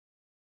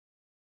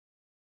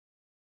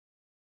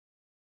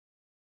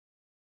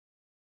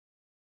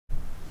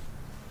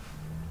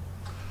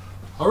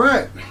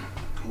Alright,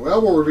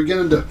 well, we're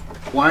beginning to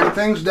wind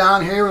things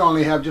down here. We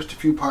only have just a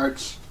few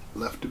parts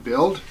left to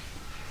build.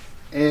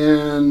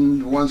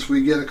 And once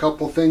we get a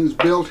couple things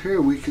built here,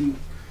 we can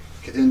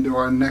get into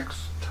our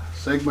next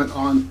segment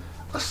on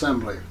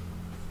assembly.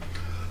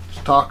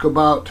 Let's talk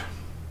about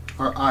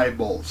our eye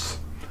bolts.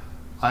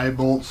 Eye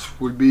bolts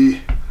would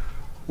be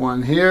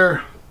one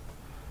here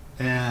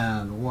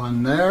and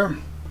one there.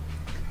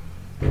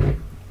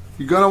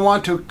 You're going to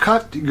want to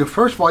cut,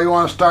 first of all, you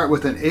want to start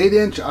with an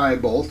 8-inch eye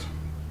bolt,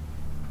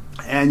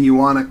 and you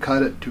want to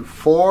cut it to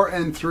 4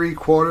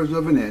 3/4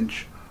 of an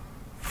inch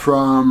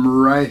from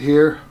right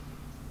here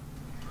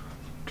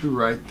to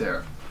right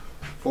there.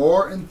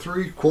 4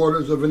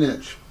 3/4 of an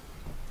inch.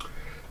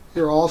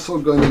 You're also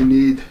going to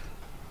need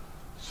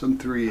some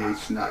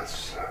 3/8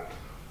 nuts.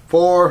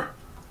 4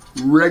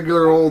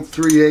 regular old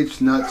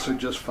 3/8 nuts are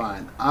just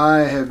fine. I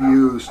have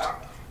used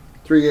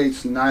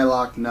 3/8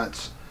 nylock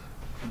nuts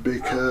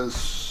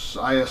because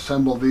I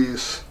assemble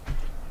these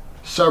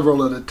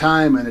several at a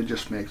time and it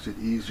just makes it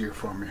easier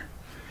for me.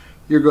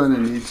 You're going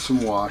to need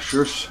some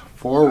washers,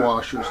 4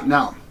 washers.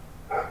 Now,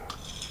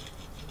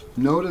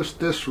 notice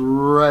this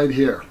right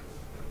here.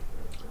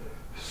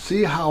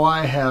 See how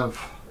I have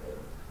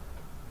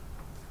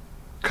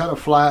cut a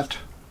flat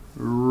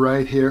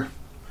right here?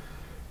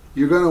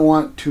 You're going to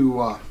want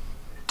to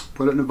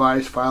put it in a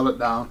vise, file it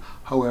down.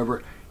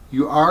 However,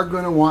 you are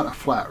going to want a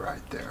flat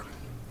right there.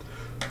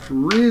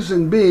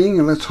 Reason being,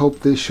 and let's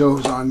hope this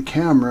shows on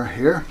camera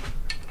here.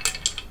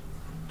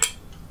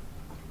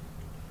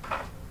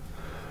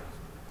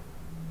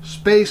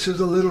 Space is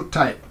a little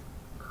tight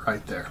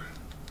right there.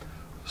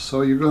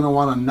 So you're going to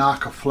want to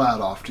knock a flat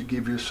off to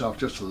give yourself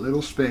just a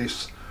little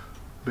space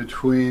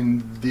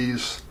between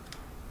these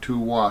 2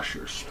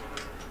 washers.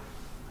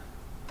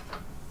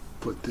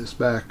 Put this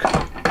back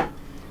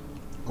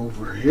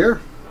over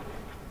here.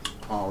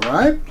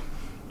 Alright.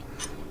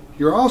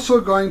 You're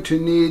also going to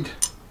need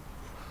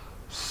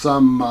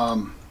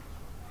some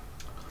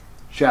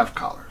shaft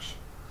collars.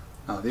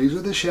 Now these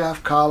are the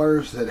shaft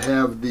collars that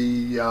have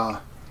the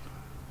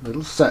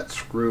little set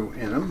screw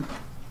in them.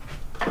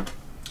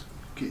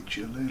 Get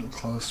you a little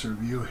closer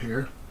view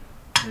here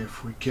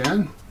if we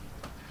can.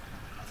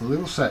 The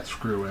little set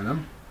screw in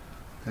them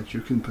that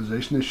you can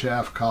position the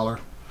shaft collar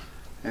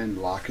and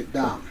lock it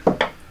down.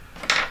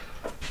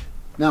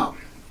 Now,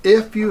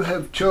 if you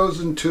have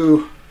chosen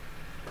to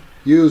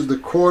use the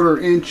 1/4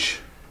 inch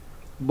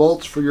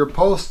bolts for your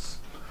posts,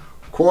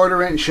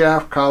 1/4 inch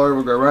shaft collar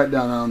will go right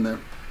down on there,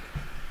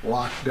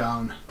 lock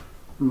down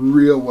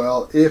real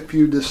well. If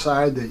you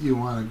decide that you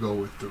want to go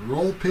with the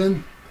roll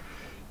pin,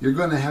 you're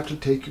going to have to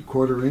take your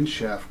 1/4 inch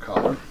shaft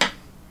collar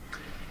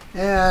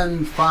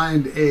and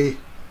find a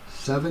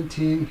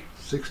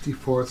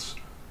 17/64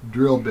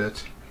 drill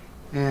bit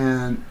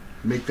and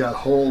make that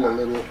hole a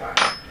little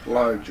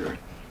larger.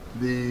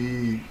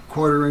 The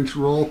 1/4 inch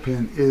roll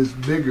pin is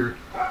bigger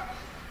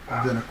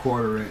than a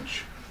 1/4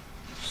 inch,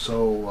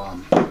 so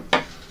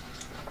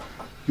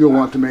you'll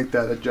want to make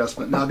that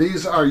adjustment. Now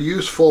these are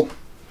useful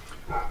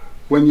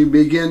when you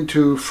begin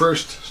to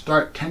first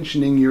start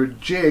tensioning your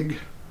jig.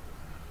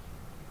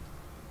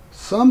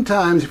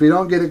 Sometimes if you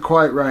don't get it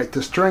quite right,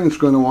 the string's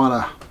going to want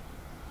to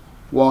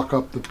walk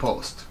up the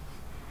post.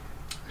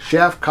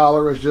 Shaft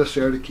collar is just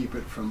there to keep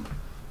it from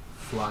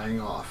flying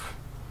off.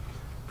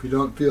 If you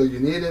don't feel you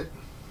need it,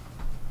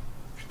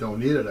 you don't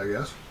need it, I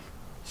guess.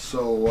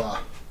 So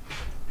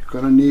you're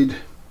going to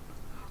need,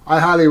 I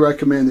highly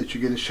recommend that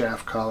you get a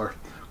shaft collar.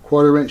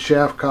 1/4 inch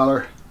shaft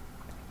collar,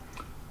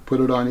 put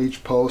it on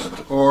each post,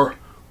 or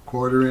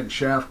 1/4 inch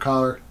shaft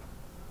collar,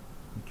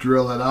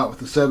 drill it out with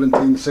the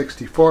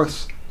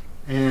 17/64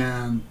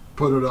 and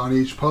put it on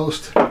each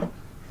post,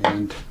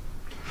 and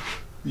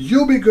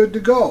you'll be good to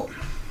go.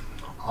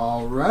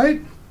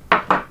 Alright,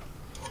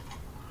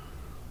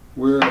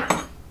 we're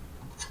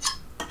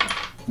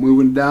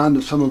moving down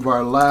to some of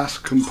our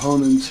last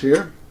components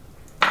here.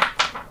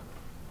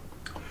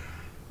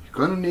 You're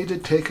going to need to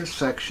take a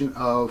section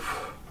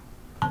of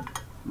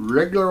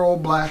regular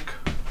old black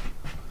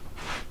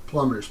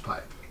plumber's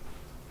pipe.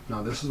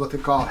 Now this is what they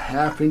call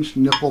 1/2 inch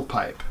nipple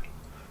pipe.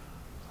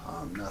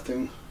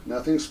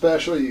 Nothing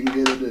special. You can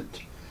get it at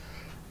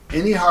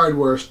any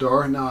hardware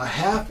store. Now a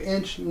 1/2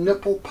 inch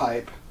nipple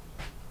pipe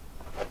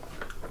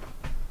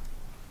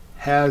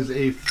has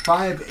a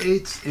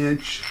 5/8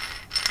 inch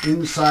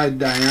inside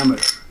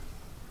diameter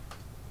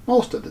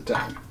most of the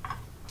time.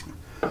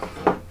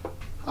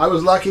 I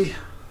was lucky.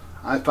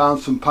 I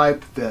found some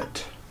pipe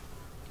that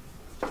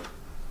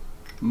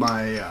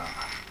my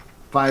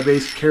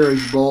 5/8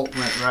 carriage bolt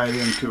went right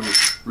into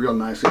real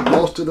nicely.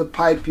 Most of the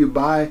pipe you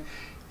buy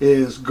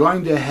is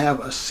going to have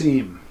a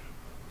seam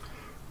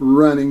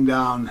running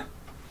down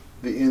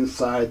the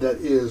inside that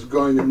is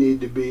going to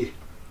need to be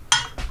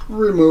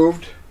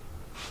removed.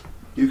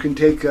 You can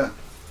take the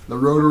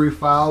rotary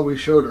file we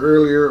showed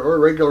earlier, or a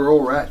regular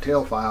old rat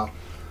tail file,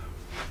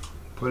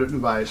 put it in a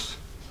vise,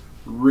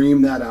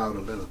 ream that out a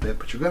little bit,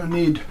 but you're going to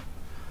need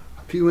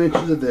a few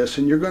inches of this,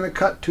 and you're going to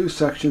cut 2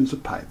 sections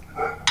of pipe.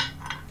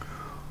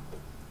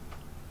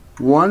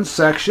 One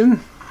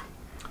section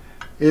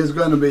is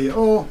going to be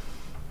 2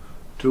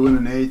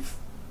 1/8,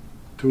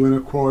 2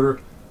 1/4.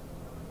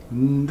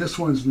 This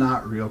one's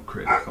not real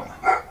critical.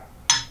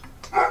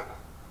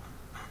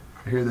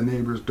 I hear the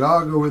neighbor's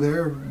dog over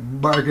there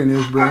barking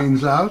his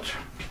brains out.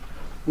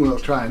 We'll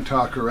try and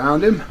talk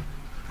around him.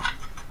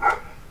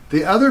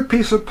 The other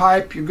piece of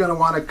pipe you're going to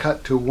want to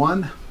cut to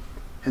 1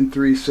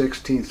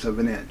 3/16 of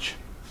an inch.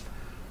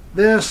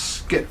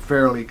 This get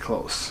fairly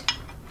close.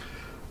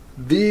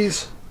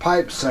 These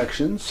pipe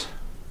sections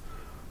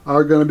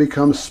are going to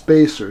become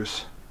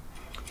spacers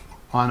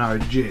on our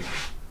jig.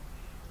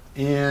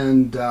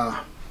 And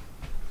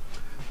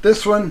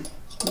this one,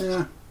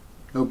 yeah,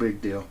 no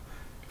big deal.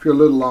 If you're a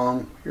little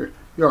long, you're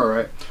all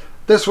right.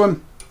 This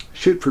one,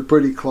 shoot for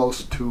pretty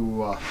close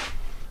to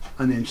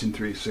 1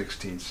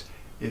 3/16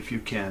 if you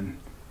can.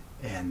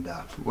 And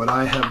what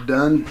I have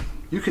done,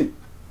 you can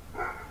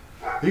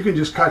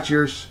just cut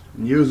yours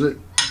and use it.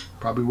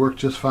 Probably work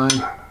just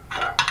fine.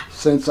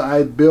 Since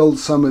I build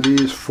some of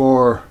these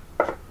for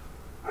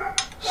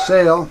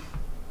sale,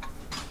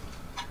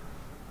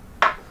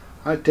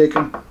 I take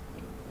some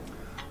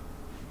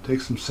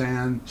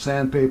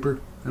sandpaper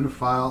and a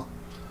file,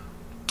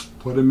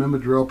 put them in my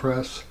drill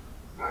press,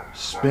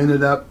 spin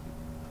it up,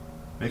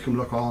 make them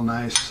look all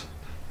nice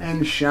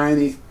and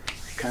shiny.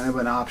 Kind of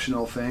an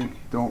optional thing.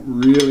 Don't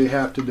really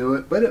have to do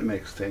it, but it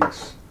makes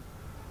things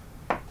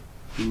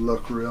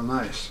look real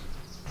nice.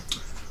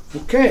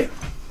 Okay,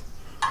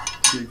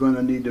 you're going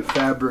to need to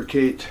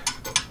fabricate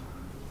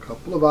a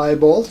couple of eye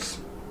bolts.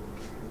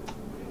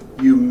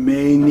 You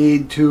may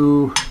need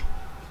to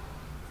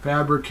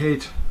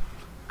fabricate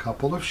a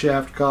couple of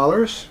shaft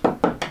collars.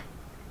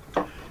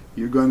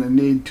 You're going to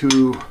need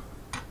to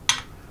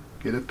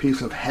get a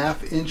piece of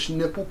 1/2 inch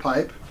nipple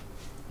pipe.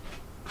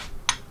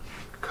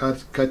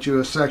 Cut you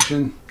a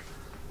section,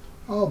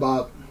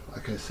 about,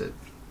 like I said,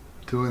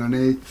 2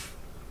 1/8,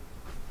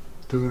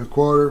 2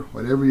 1/4,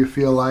 whatever you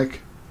feel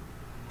like.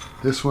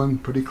 This one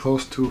pretty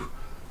close to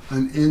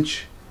 1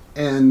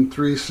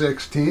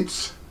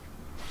 3/16.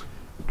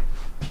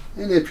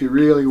 And if you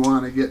really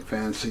want to get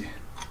fancy,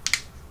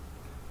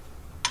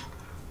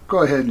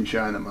 go ahead and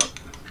shine them up.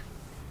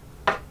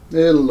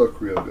 It'll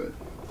look real good.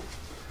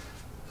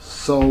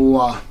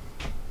 So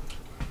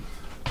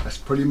that's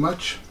pretty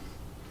much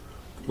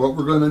what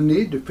we're going to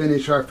need to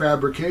finish our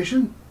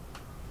fabrication.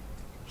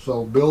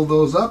 So build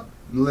those up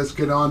and let's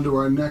get on to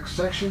our next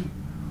section,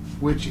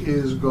 which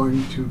is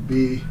going to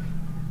be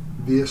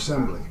the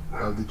assembly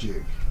of the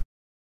jig.